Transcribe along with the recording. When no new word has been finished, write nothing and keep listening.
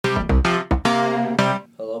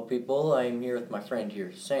people. I'm here with my friend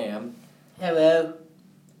here, Sam. Hello.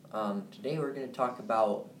 Today we're going to talk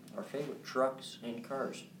about our favorite trucks and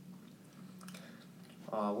cars.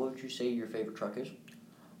 What would you say your favorite truck is?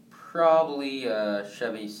 Probably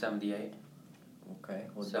Chevy 78. Okay.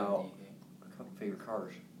 What about favorite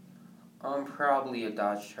cars? Probably a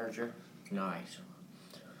Dodge Charger. Nice.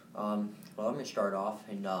 Well, I'm going to start off,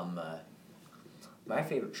 and my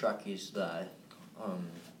favorite truck is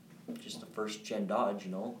just the first gen Dodge,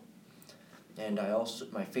 And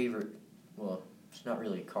my favorite, well, it's not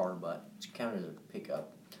really a car, but it's counted as a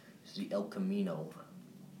pickup, is the El Camino.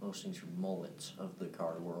 Those things are mullets of the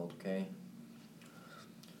car world, okay?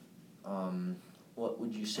 What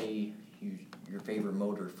would you say your favorite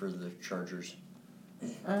motor for the Chargers?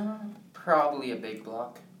 Probably a big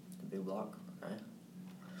block. The big block, okay.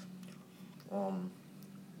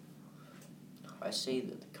 I say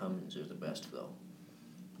that the Cummins are the best, though.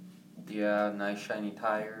 Yeah, nice shiny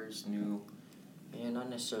tires, new. Yeah, not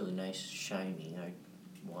necessarily nice, shiny. I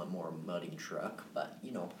want more a mudding truck, but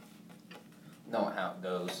Know how it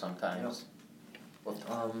goes sometimes. What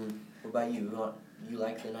about you? You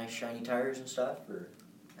like the nice shiny tires and stuff, or?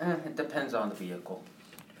 It depends on the vehicle.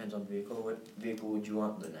 Depends on the vehicle. What vehicle would you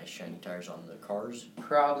want the nice shiny tires on? The cars?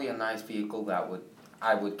 Probably a nice vehicle that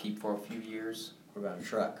I would keep for a few years. What about a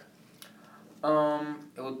truck?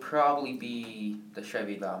 It would probably be the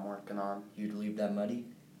Chevy that I'm working on. You'd leave that muddy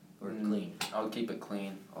or clean? I would keep it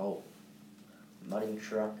clean. Oh, mudding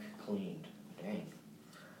truck cleaned. Dang.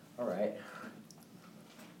 All right.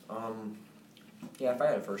 Yeah, if I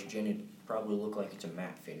had a first gen, it'd probably look like it's a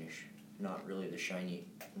matte finish, not really the shiny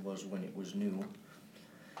it was when it was new.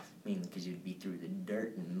 I mean, because you'd be through the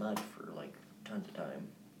dirt and mud for like tons of time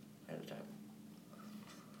at a time.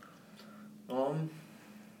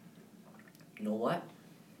 You know what?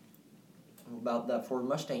 About that Ford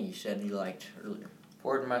Mustang you said you liked earlier.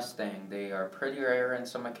 Ford Mustang, they are pretty rare on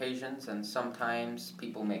some occasions, and sometimes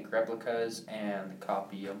people make replicas and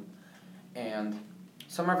copy them. And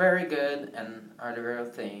some are very good and are the real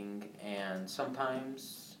thing, and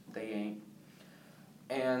sometimes they ain't.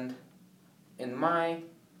 And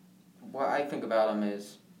what I think about them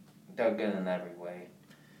is they're good in every way.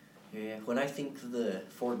 Yeah, when I think of the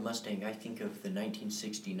Ford Mustang, I think of the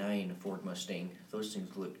 1969 Ford Mustang. Those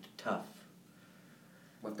things looked tough.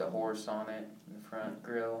 With the horse on it, in the front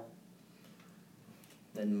grille.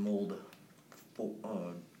 Then mold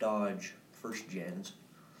Dodge first gens.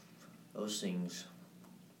 Those things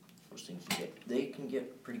they can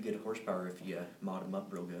get pretty good horsepower if you mod them up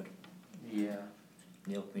real good. Yeah.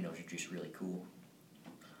 The El Caminos are just really cool.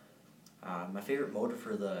 My favorite motor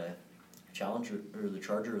for the Challenger or the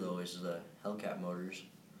Charger though is the Hellcat motors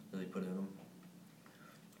that they put in them.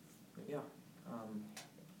 But yeah,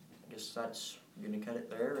 I guess that's gonna cut it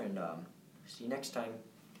there, and see you next time.